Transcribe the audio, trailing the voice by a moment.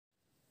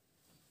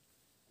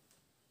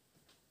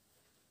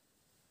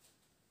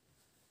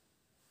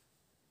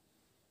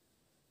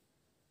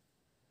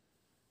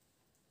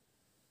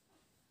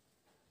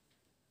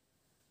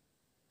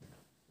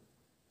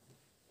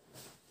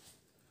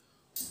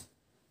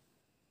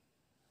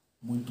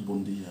Muito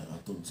bom dia a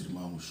todos os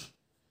irmãos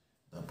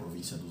da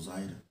província do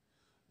Zaire.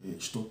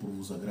 Estou por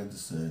vos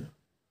agradecer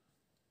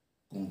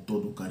com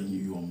todo o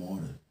carinho e o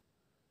amor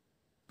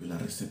pela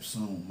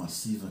recepção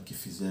massiva que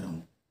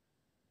fizeram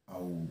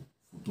ao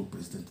futuro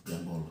presidente de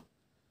Angola,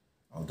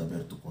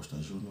 Alberto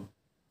Costa Júnior.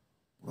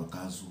 Por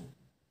acaso,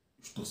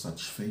 estou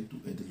satisfeito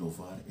de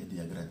louvar e de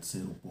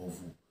agradecer o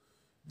povo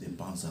de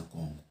Mbanza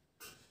Congo.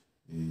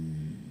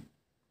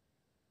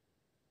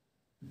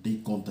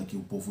 Dei conta que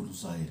o povo do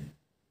Zaire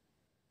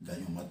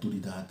ganhou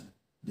maturidade,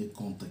 dei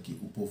conta que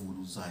o povo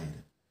do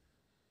Zaire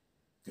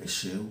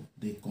cresceu,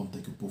 dei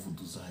conta que o povo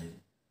do Zaire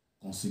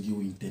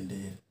conseguiu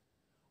entender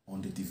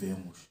onde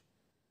tivemos,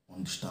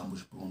 onde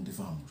estamos, por onde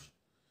vamos.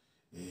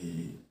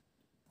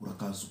 Por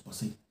acaso,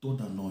 passei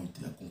toda a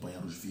noite a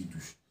acompanhar os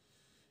vídeos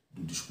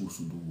do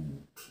discurso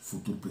do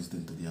futuro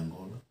presidente de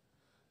Angola.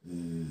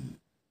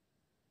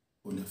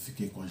 Olha,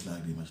 fiquei com as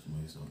lágrimas nos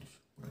meus olhos,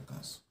 por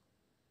acaso.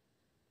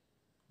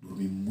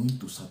 Dormi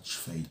muito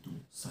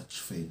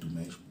satisfeito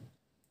mesmo,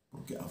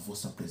 porque a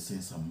vossa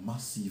presença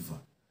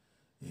massiva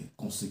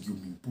conseguiu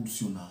me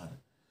impulsionar.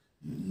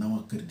 Não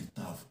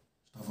acreditava,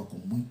 estava com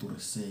muito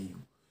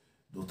receio,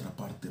 de outra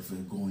parte ter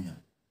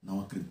vergonha, não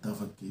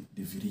acreditava que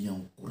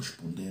deveriam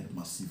corresponder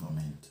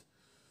massivamente.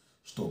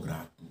 Estou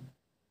grato.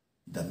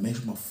 Da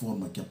mesma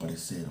forma que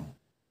apareceram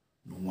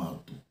no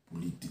ato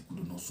político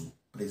do nosso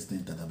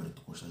presidente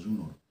Alberto Costa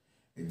Júnior,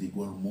 é de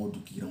igual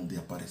modo que irão de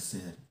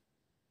aparecer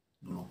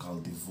no local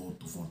de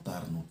voto,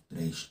 votar no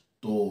 3,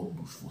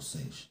 todos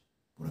vocês.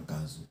 Por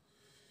acaso,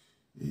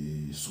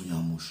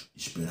 sonhamos,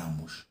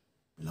 esperamos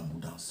pela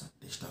mudança.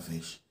 Desta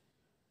vez,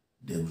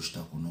 Deus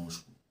está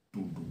conosco,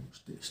 tudo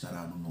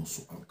estará no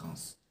nosso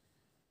alcance.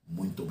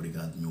 Muito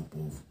obrigado, meu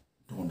povo.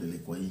 Onde ele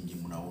coingi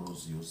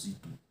munaolozi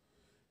osito,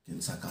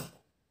 quem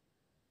sacaco.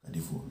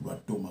 Kadivo,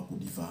 luatoma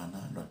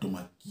kudivana,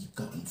 luatoma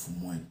kika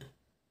mfumueto.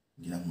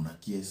 Ngina muna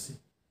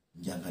kiese,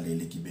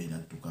 ngiangalele kibena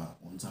tuka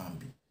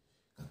onzambi.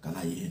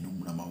 Kakala yenu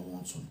muna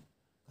mawonson.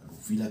 Kalu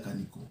vila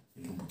kaniko,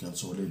 ilumbu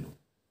kiansolelo.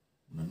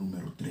 Muna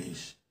número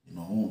 3,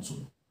 ino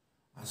onson.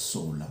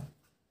 Asola,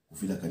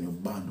 uvila kanyo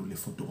bando le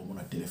foto ko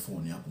muna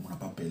telefone yako muna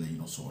papela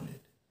ino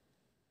solele.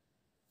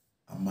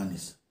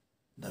 Amanisa,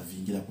 da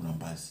vingila kuna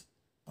basi.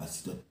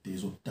 Pasito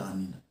tezo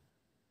tanina.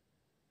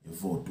 E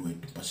voto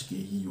etu, pasike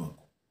hiyo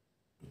ako.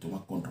 Toma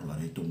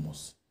controlar esto,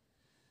 moço.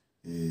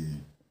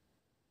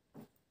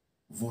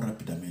 Vou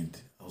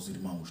rapidamente aos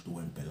irmãos do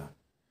Pela.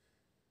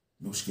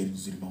 Meus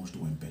queridos irmãos do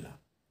Pela,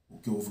 o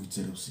que eu vou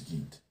dizer é o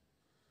seguinte.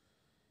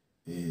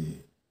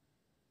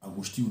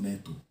 Agostinho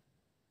Neto,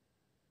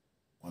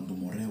 quando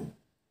morreu,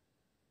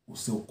 o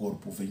seu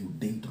corpo veio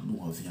dentro de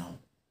um avião.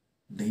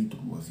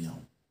 Dentro do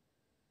avião.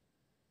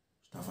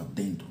 Estava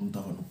dentro, não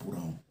estava no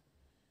porão.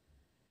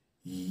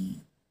 E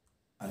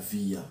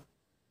havia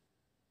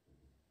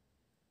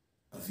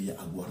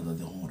a guarda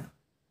de honra.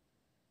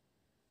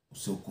 O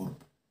seu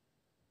corpo.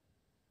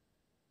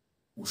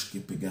 Os que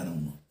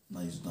pegaram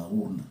na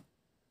urna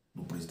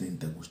do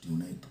presidente Agostinho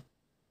Neto,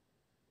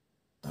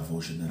 estava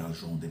o general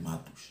João de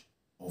Matos.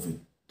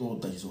 Houve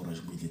todas as horas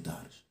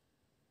militares.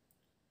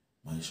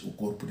 Mas o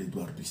corpo de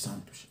Eduardo dos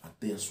Santos,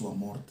 até a sua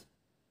morte,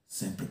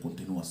 sempre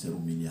continua a ser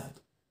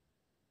humilhado.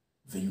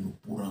 Venho no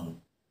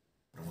porão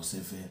para você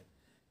ver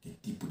que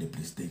tipo de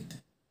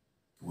presidente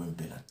que o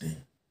Pela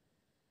tem.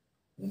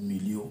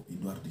 Humilhou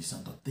Eduardo dos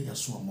Santos até a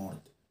sua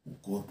morte. O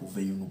corpo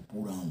veio no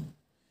porão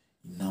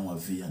e não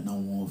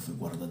houve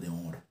guarda de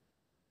honra.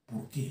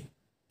 Por quê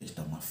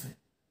esta má fé?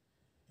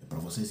 É para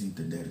vocês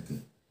entenderem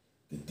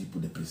que tipo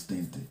de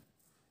presidente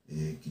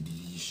que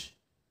dirige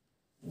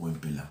o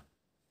Pela.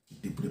 Que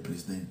tipo de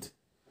presidente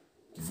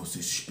que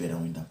vocês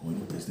esperam ainda com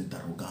ele. Um presidente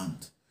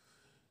arrogante,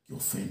 que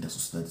ofende a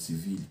sociedade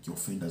civil, que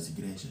ofende as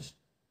igrejas.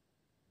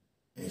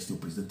 Este é o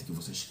presidente que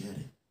vocês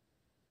querem?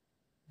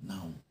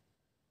 Não.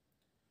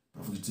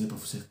 Para vos dizer para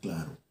você,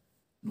 claro,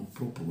 no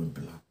próprio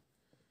Pela,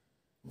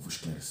 eu vou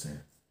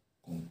esclarecer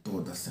com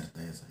toda a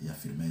certeza e a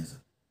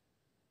firmeza.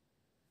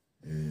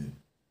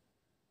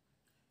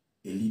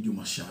 Elídio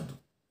Machado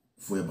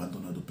foi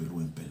abandonado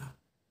pelo Pela,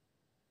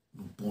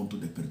 no ponto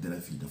de perder a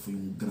vida. Foi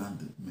um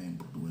grande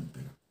membro do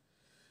Pela.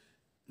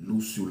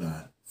 Lúcio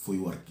Lar foi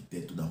o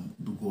arquiteto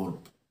do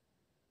golpe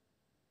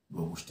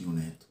do Agostinho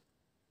Neto.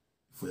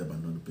 Foi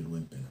abandonado pelo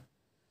Pela.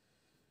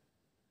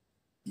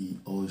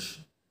 E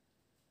hoje,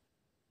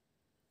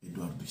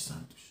 Eduardo dos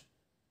Santos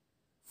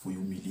foi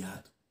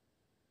humilhado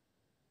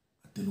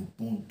até no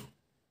ponto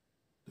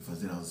de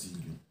fazer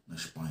asilo na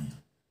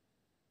Espanha.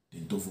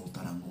 Tentou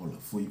voltar a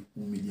Angola, foi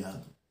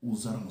humilhado.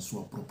 Usaram a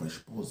sua própria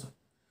esposa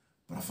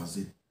para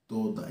fazer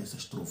todas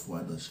essas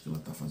trovoadas que ela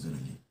está fazendo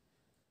ali.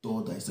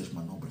 Todas essas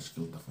manobras que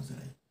ela está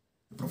fazendo aí.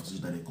 É para vocês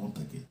darem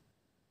conta que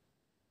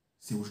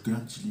se os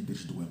grandes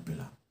líderes do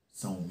Pela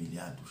são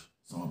humilhados,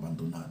 são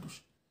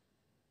abandonados,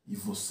 e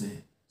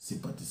você,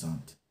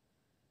 simpatizante,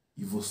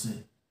 e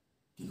você,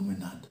 que não é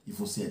nada, e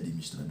você é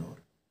administrador,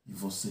 e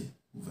você,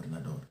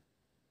 governador.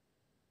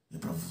 É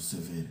para você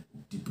ver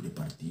o tipo de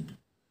partido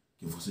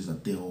que vocês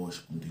até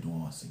hoje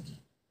continuam a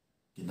seguir,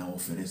 que não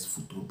oferece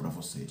futuro para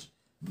vocês.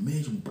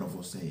 Mesmo para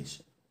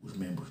vocês, os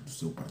membros do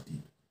seu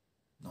partido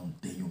não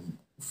têm um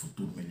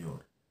futuro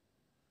melhor.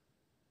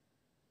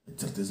 É de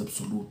certeza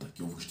absoluta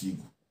que eu vos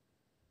digo,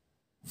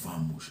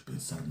 vamos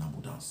pensar na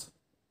mudança.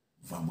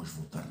 Vamos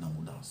votar na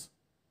mudança.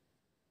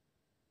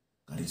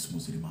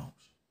 Caríssimos irmãos,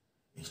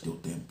 este é o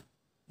tempo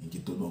em que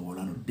todo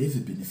angolano deve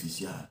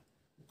beneficiar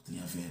o que tem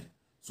a ver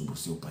sobre o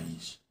seu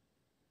país.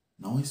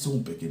 Não é só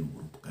um pequeno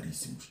grupo,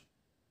 caríssimos.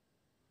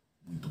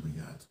 Muito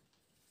obrigado.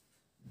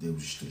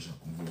 Deus esteja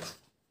convosco.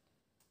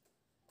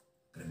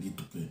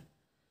 Acredito que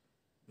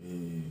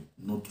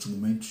noutros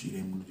momentos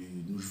iremos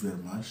nos ver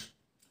mais.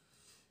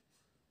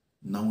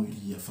 Não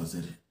iria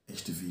fazer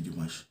este vídeo,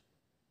 mas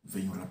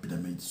venho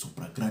rapidamente só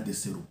para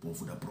agradecer o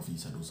povo da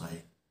província do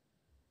Zaire.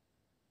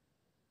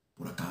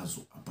 Por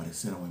acaso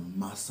apareceram em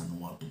massa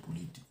no ato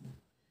político.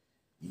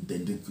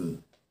 Entender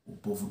que o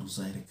povo do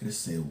Zaire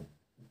cresceu.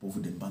 O povo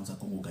de Mbanza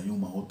Congo ganhou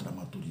uma outra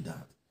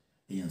maturidade.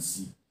 É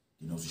assim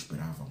que nós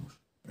esperávamos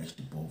para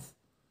este povo.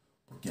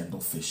 Porque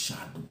andou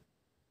fechado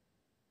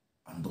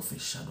há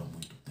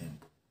muito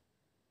tempo.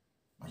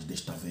 Mas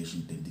desta vez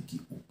entendi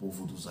que o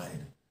povo do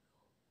Zaire,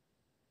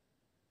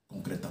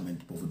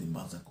 concretamente o povo de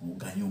Mbanza Congo,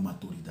 ganhou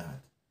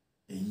maturidade.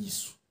 É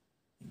isso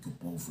em que o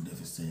povo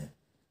deve ser.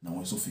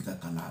 Não é só ficar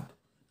calado.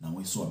 Não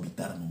é só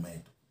habitar no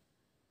medo.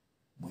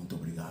 Muito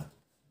obrigado.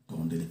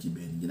 Com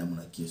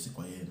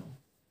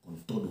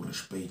todo o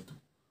respeito.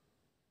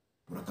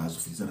 Por acaso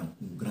fizeram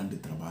um grande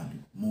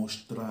trabalho.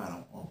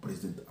 Mostraram ao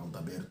presidente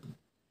Aldaberto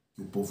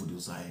que o povo do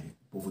Zaire,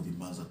 o povo de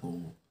Mbanza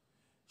Congo,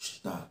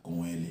 está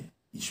com ele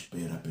e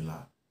espera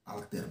pela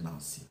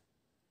alternância.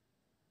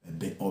 É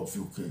bem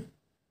óbvio que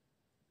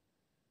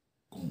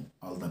com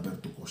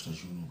Aldaberto Costa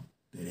Júnior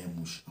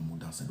teremos a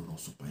mudança do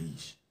nosso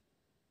país.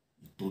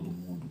 E todo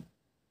mundo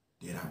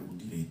terá o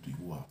direito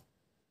igual.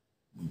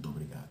 Muito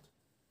obrigado.